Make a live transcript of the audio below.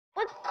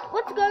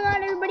What's going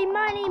on, everybody?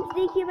 My name's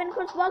it.I, and of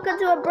course, welcome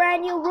to a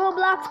brand new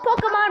Roblox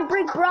Pokemon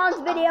Brick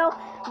Bronze video.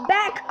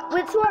 Back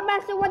with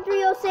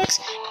Swordmaster1306,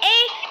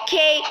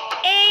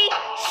 aka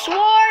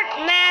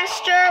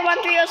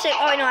Swordmaster1306.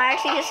 Oh no, I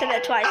actually just said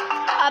that twice.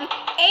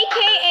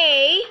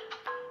 AKA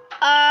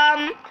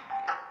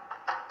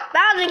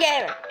Bowser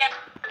Gamer.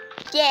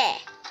 Yeah.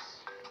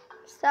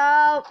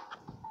 So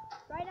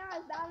right now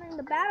I'm battling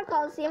the Battle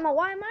Coliseum.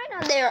 Why am I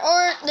not there?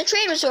 Or the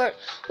Trade Resort?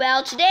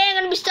 Well, today I'm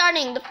going to be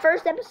starting the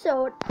first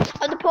episode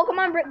of the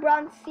Pokemon Brick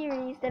Bronze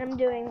series that I'm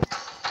doing.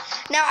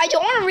 Now, I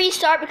don't want to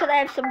restart because I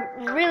have some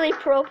really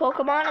pro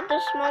Pokemon at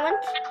this moment.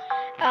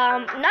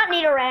 Not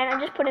Nidoran, I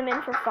just put him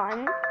in for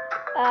fun.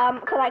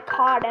 Because I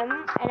caught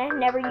him and I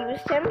never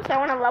used him. So I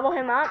want to level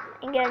him up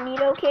and get a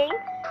Nidoking.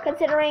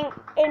 Considering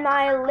in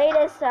my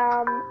latest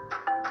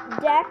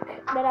deck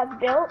that I've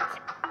built,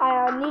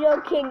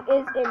 Nidoking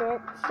is in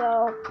it,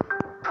 so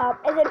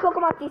it's a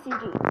Pokemon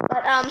TCG.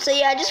 But so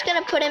yeah, I'm just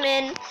gonna put him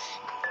in.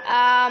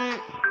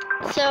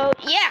 So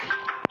yeah,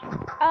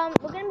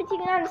 we're gonna be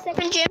taking on the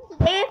second gym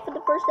today for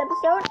the first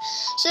episode.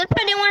 So that's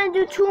why I didn't want to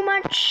do too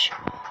much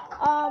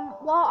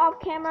while off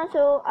camera.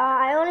 So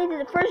I only did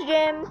the first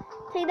gym,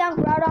 take down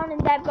Groudon in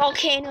that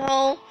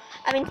volcano.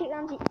 Take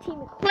down the Team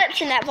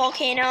Eclipse in that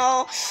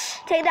volcano.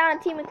 Take down a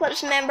Team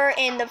Eclipse member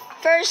in the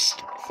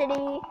first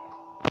city.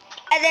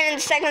 And then in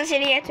the second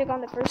city, I took on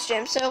the first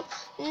gym. So,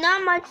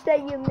 not much that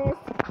you missed.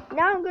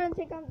 Now I'm going to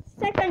take on the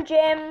second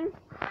gym.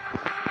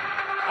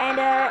 And,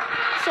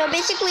 so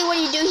basically what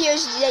you do here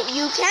is that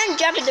you can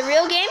jump in the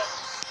real game.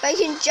 But you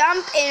can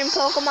jump in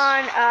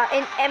Pokemon,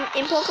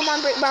 in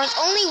Pokemon Brick Bronze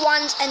only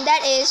once. And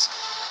that is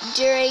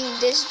during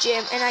this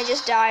gym. And I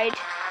just died.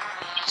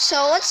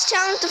 So, let's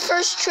challenge the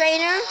first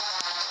trainer.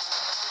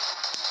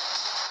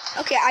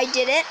 Okay, I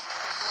did it.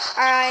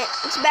 Alright,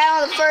 let's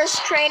battle the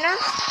first trainer.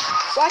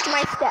 Watch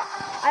my step.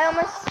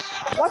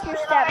 Watch your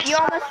step. You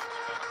almost.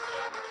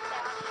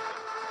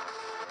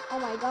 Oh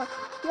my gosh.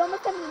 You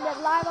almost have that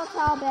lava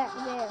tile back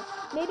there.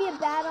 Maybe a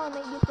battle will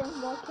make you think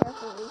more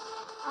carefully.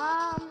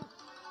 I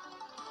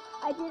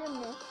didn't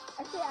miss.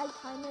 Actually, I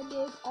kinda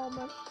did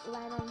almost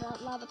land on the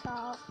lava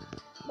tile.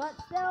 But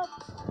still,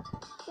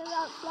 send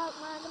out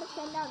Slugma. I'm gonna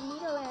send out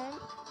Nidoran.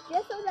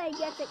 Just so that I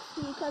get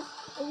XP, because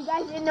if you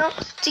guys didn't know,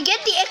 to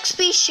get the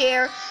XP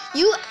share,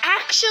 you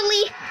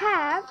actually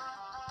have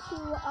to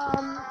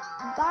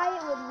buy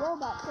it with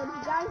Robux. So if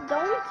you guys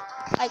don't,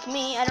 like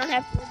me, I don't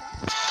have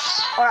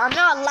Robux, or I'm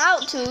not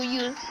allowed to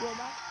use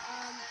Robux.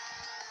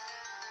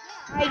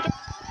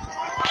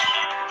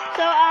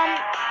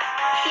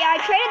 Yeah, I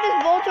traded this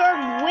Voltorb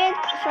with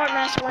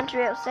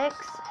Swordmaster1306,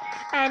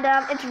 and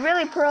it's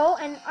really pro,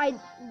 and I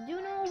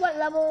do know what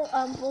level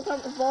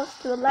Voltorb evolves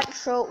to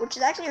Electro, which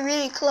is actually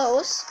really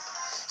close.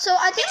 So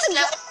I think the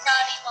guy,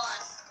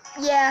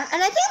 yeah,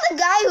 and I think the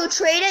guy who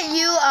traded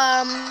you,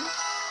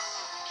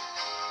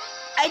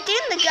 I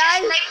think the guy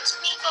who traded to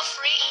me for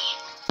free.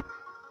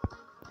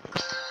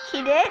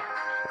 He did?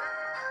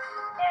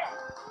 Yeah.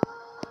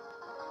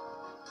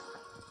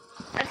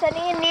 I'm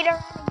sending in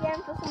Nidoran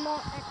again for some more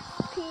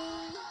XP.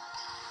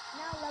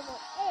 Now level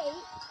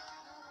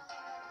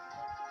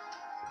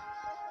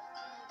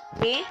 8.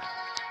 Okay.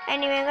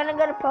 Anyway, I'm gonna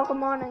go to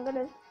Pokemon. I'm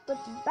gonna put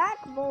back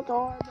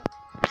Voltorb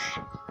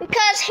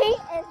because he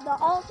is the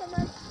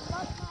ultimate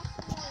Slugma.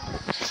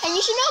 And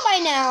you should know by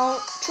now,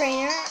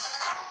 trainer,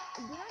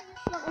 do not use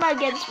Slugma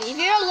against me.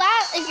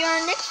 If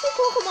your next two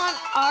Pokemon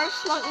are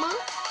Slugma,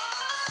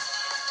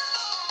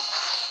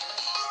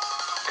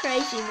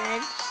 crazy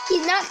man.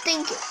 He's not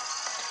thinking.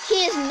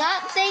 He is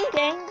not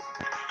thinking,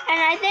 and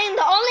I think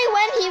the only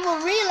when he will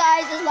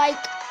realize is like,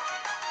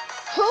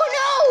 who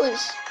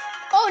knows?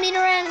 Oh,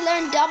 Nidoran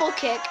learned Double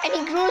Kick, and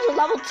he grew to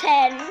level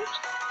 10.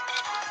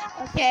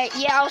 Okay,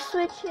 yeah, I'll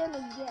switch him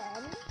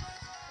again.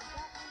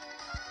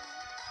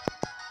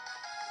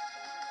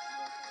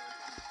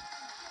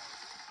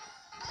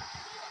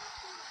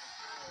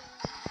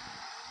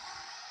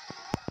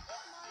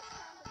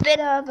 Bit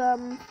of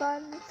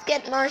fun. Let's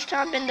get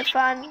Marshtomp in the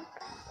fun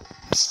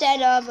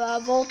instead of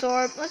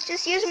Voltorb. Let's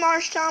just use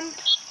Marshtomp,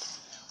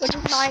 which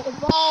is my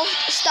evolved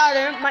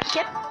starter,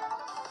 mudkip.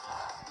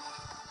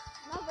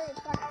 Not very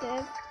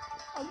effective.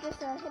 I'll just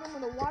hit him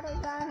with a water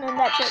gun, and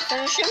that's it.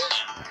 Finish him.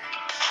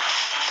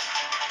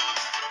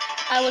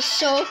 I was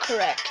so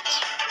correct.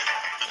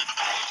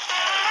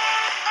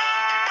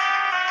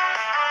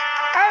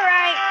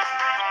 Alright.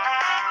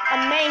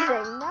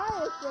 Amazing. Now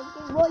you're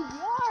thinking, well,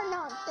 you're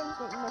not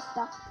thinking,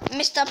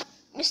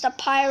 Mr.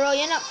 Pyro,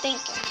 you're not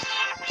thinking.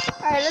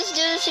 Alright, let's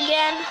do this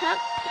again. Hup,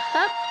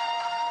 hup.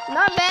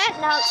 Not bad.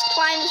 Now let's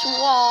climb this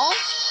wall.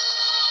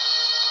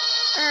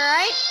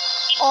 Alright.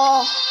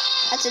 Oh,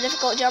 that's a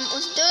difficult jump.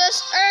 Let's do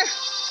this.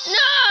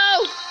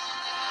 No!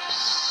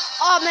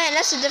 Oh man,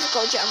 that's a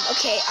difficult jump.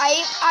 Okay,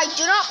 I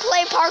do not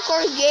play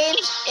parkour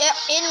games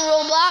in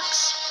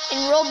Roblox.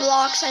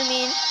 I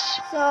mean.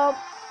 So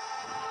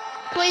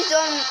please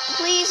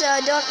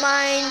don't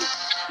mind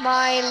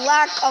my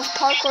lack of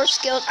parkour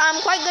skills.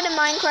 I'm quite good at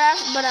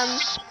Minecraft, but I'm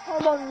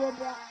horrible in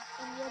Roblox.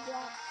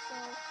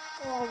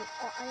 So I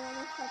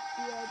almost touched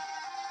the edge.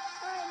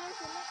 Alright, here's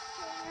the next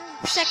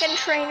trainer. Second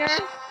trainer.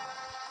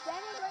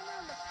 Daniel's right now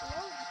in the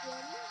float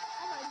gym.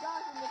 Oh my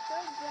gosh, in the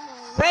third gym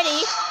already.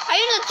 Are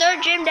you in the third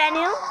gym,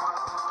 Daniel?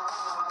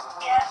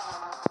 Yeah.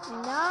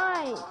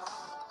 Nice.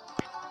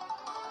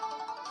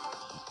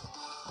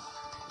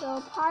 So,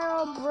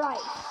 Pyro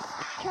Bright.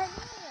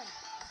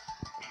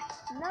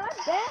 Not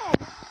bad.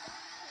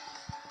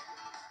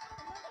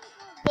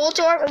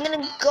 Voltorb, I'm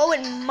gonna go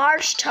in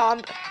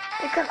Marshtomp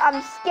because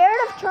I'm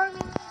scared of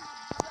turning.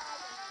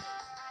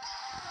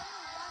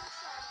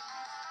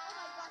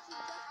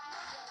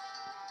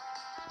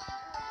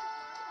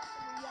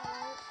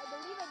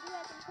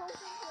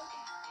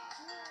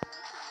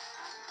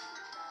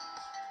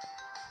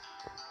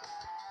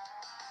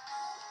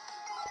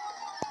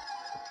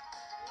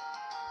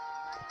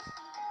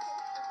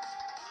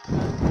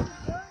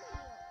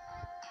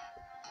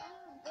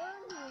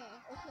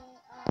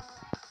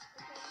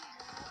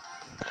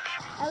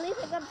 At least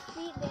I got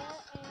speed there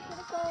and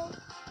critical,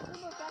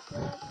 super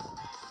effective.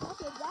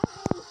 Okay, that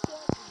really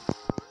scared me.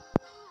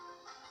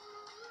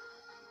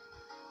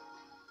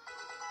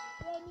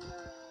 Yeah, Nina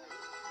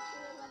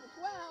level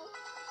 12,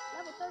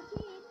 level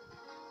 13.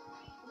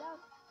 That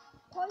was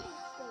Poison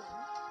Sting.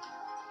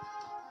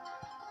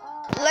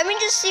 Let me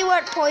just see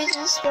what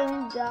Poison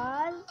Sting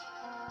does.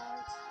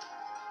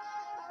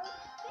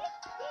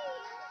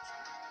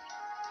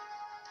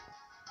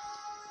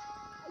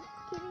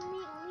 Kidding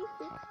me? Only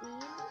 15.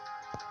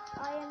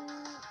 I am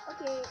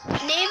okay.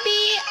 Maybe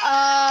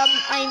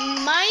I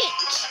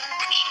might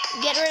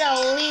get rid of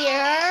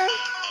Lear.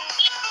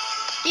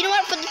 You know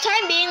what? For the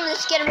time being,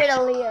 let's get rid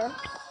of Lear.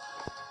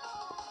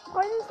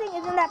 Poison Sting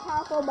isn't that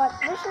powerful, but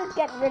let's just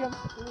get rid of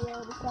Lear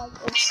because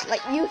it's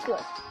like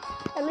useless.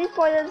 At least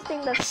Poison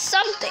Sting does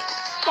something.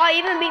 Wow,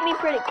 you even beat me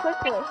pretty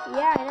quickly.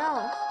 Yeah, I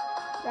know.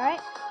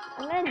 Right?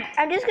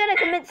 I'm just gonna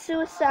commit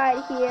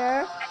suicide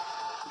here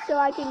so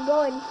I can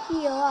go and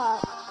heal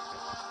up.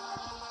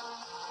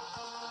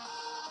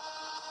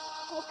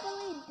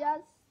 Hopefully it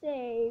does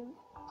save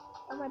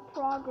on my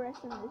progress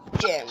in this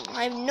gym.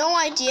 I have no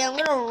idea. I'm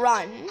gonna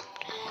run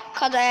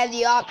because I have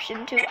the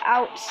option to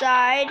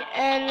outside,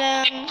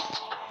 and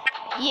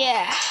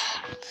yeah.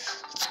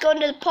 Let's go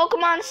into the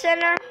Pokemon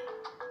Center.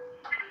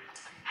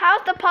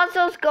 How's the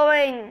puzzles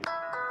going?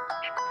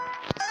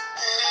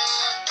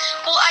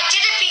 Well, I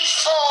did it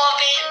before,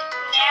 but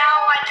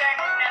now I don't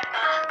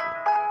remember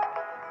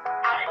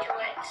how to do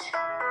it.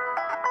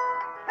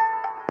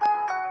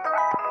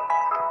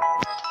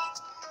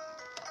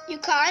 You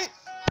can't?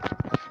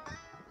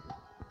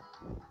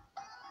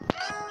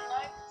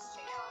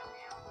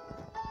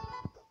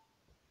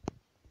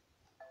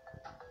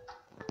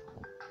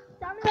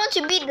 Tommy wants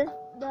to beat the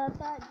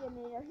third gym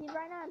leader. He's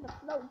right now at the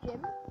float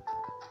gym.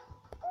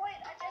 Oh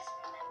wait, I just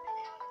remembered how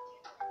to do it.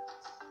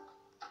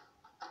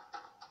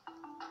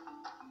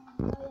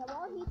 Oh yeah,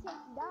 while he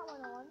takes that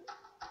one on,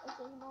 let's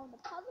take him on the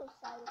puzzle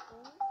side of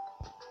things.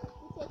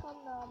 We take on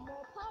the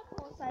more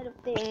powerful side of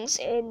things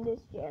in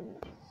this gym.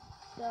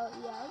 So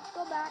yeah, let's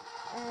go back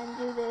and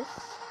do this.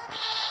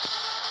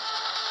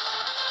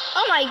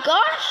 Oh my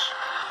gosh!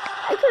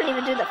 I couldn't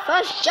even do the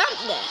first jump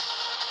there.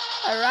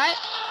 Alright.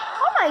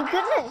 Oh my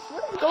goodness,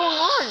 what is going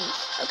on?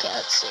 Okay,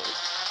 let's see.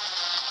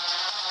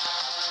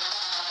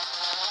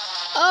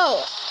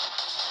 Oh,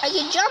 I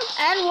can jump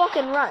and walk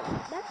and run.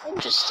 That's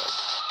interesting.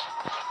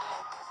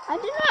 I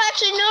did not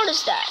actually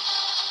notice that.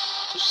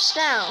 Just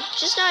now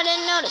I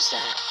didn't notice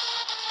that.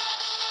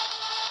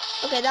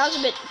 Okay, that was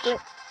a bit good.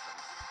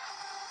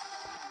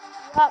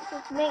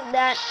 Let's make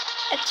that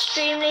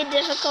extremely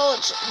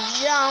difficult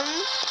jump.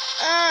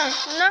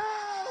 No!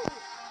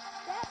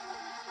 That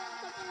was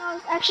something I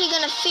was actually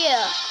gonna fear.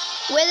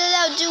 Whether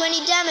that would do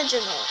any damage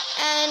or not.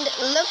 And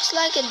looks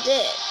like it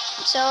did.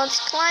 So let's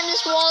climb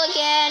this wall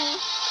again.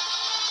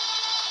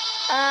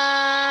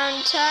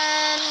 And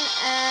turn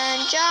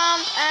and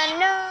jump and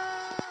no!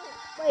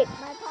 Wait,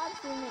 my pods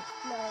didn't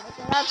explode.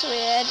 Okay, that's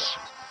weird.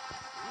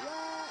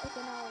 Yeah,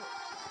 okay, no.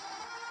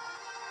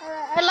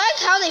 Alright, I like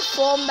how they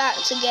form back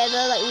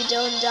together, like we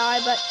don't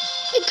die, but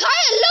it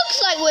kind of looks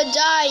like we're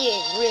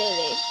dying,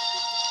 really.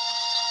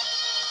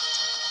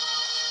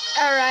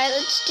 Alright,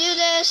 let's do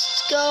this.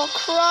 Let's go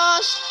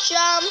across,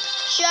 jump,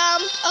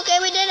 jump. Okay,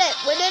 we did it.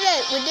 We did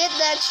it. We did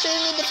the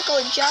extremely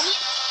difficult jump.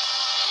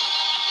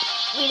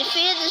 We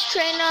defeated this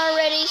trainer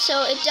already,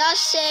 so it does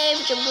save.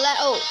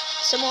 Oh,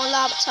 some more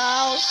lava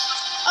tiles.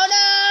 Oh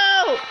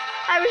no!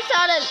 I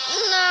restarted.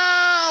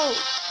 No!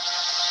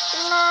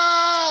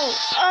 No!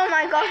 Oh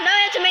my gosh, now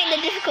I have to make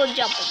the difficult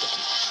jump again.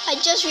 I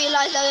just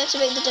realized that I have to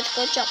make the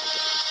difficult jump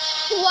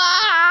again.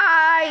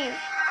 Why?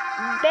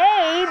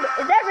 Babe,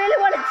 is that really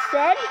what it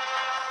said?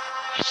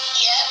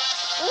 Yeah.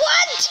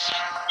 What?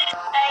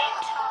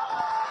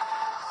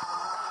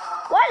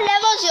 What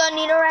level is your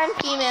Nidoran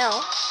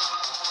female? 13,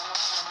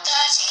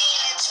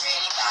 it's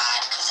really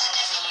bad because I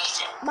never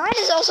use it. Mine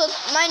is also,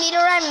 my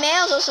Nidoran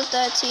male is also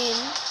 13.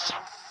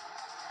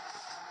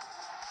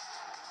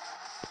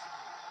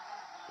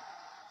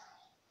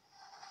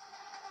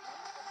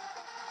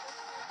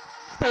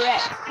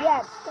 Correct.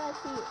 Yeah, it's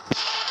 13.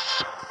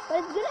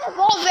 But it's gonna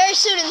evolve very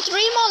soon. In 3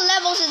 more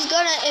levels, it's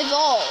gonna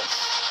evolve.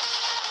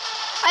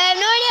 I have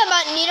no idea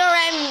about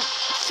Nidoran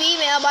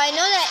female, but I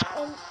know that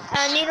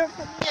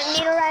in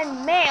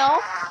Nidoran male,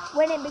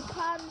 when it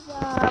becomes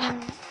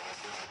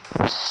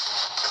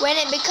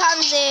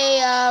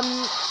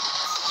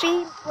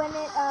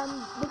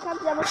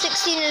level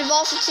 16 and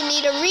evolves into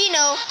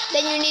Nidorino,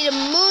 then you need a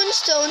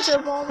Moonstone to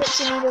evolve it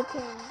to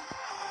Nidoking.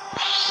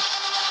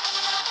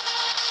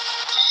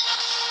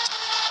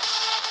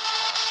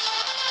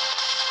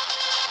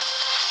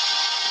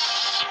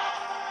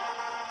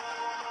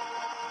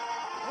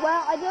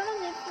 Well, I don't know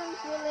the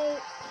difference really.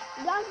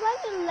 You guys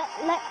like to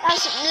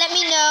let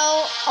me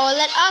know, or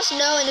let us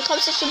know in the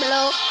comment section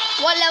below,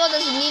 what level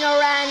does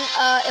Nidoran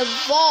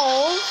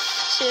evolve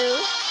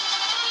to?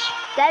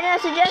 Then I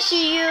suggest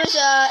you use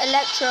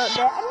Electro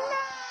there. I'm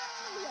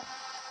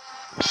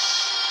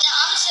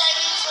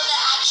saving for the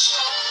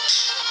actual.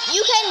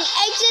 You can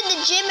exit the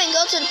gym and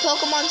go to the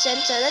Pokémon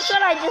Center. That's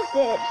what I just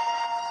did.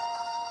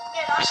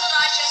 Yeah, that's what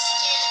I just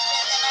did,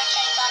 and then I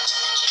came back to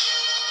the gym.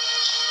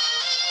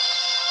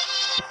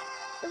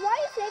 So why are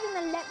you saving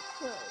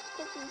Electro?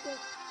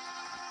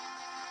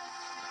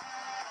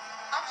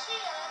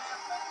 Actually,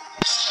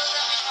 just kill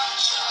them in one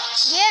shot.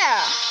 Yeah.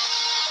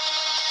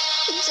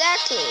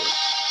 Exactly.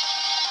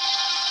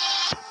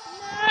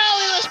 No,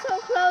 we were so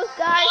close,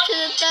 guys, to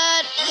the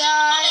third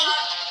guy. I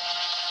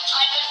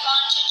have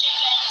advantage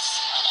against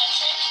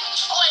electric.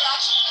 Oh wait,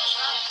 actually,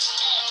 it's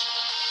dead.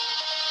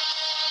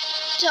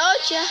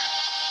 Told ya.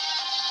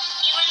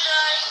 Even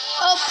though.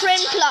 Oh,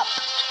 Primplup.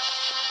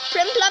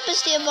 Primplup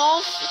is the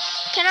evolve.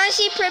 Can I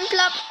see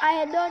Primplup? I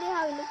had no idea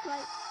how he looks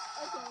like.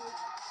 Okay,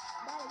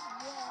 that is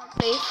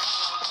weird.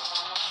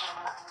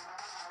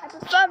 I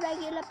prefer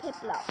regular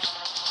Piplup.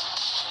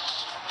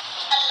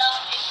 I love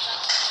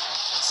Piplup.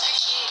 So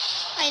cute.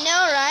 I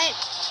know, right?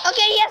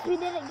 Okay, yes, we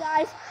did it,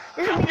 guys.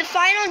 This will be the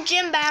final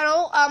gym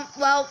battle.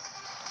 Well,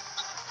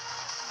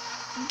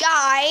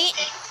 Guy.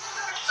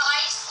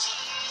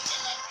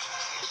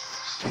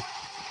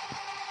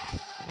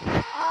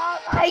 Oh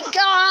my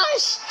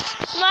gosh!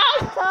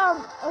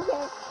 Marshtomp!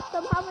 Okay,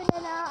 so probably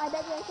now, I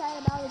bet you're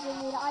excited about the gym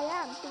leader. I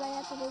am, because I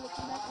have to leave it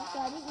come back and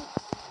start eating.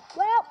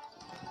 Well,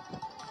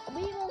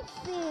 we will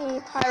see.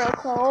 Pyro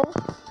Cole.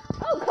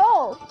 Oh,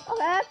 Cole!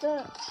 Okay, that's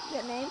a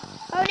good name.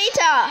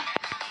 Ponyta!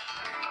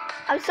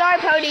 I'm sorry,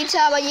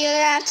 Ponyta, but you're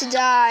gonna have to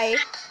die.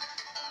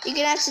 You're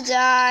gonna have to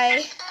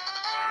die.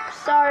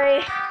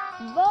 Sorry.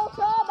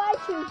 Voltorb, I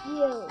choose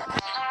you.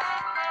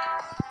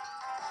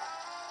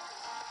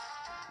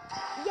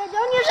 Yeah,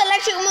 don't use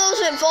electric moves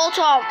with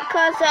Voltorb,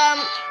 because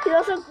he's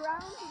also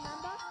ground,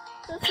 remember?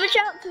 So switch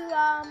out to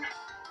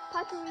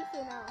Pachirisu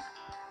now.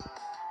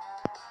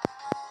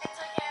 It's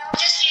okay, I'll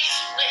just use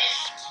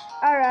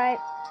Swift. Alright.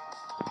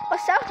 Oh,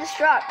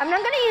 self-destruct. I'm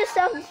not gonna use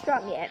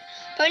self-destruct yet.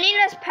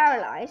 Ponyta's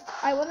paralyzed.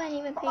 I wasn't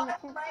even paying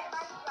attention.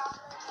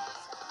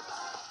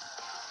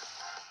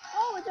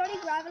 Oh, it's already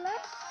Graveler?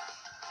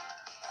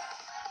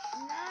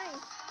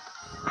 Nice.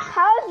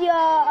 How's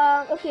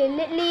your, okay,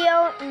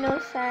 Litleo? No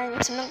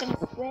thanks. I'm not gonna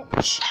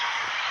switch.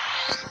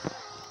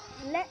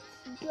 Let's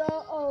go,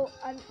 oh,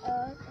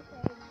 Unearth.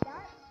 Okay,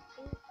 that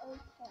is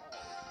okay.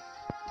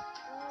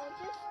 Well,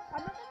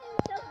 I'm not gonna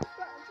use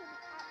self-destruct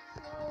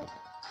until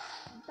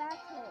the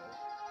actual battle.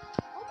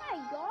 Oh my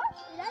gosh,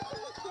 it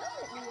actually killed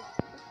Litleo.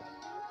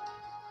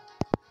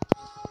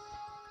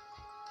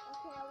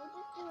 Okay, I will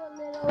just do a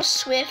little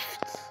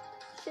Swift.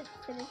 Should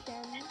finish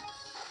him.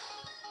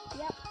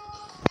 Yep.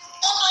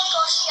 Oh my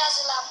gosh, he has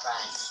a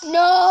Lapras.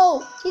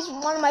 No! He's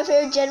one of my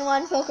favorite Gen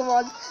 1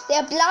 Pokemon. They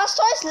have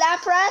Blastoise,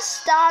 Lapras,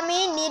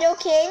 Starmie,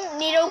 Nidoking,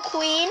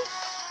 Nidoqueen,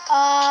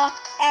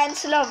 and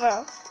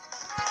Slover.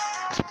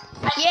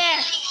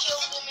 Yeah! He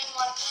killed him in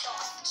one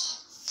shot.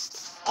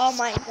 Oh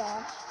my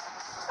gosh.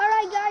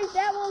 Alright guys,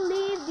 that will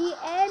leave the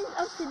end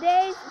of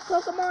today's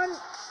Pokemon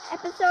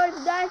episode. If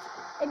you guys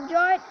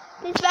enjoyed,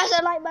 please smash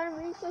that like button,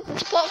 really show some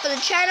support for the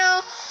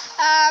channel.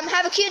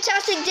 Have a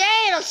cute-tastic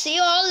day, and I'll see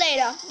you all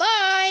later.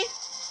 Bye!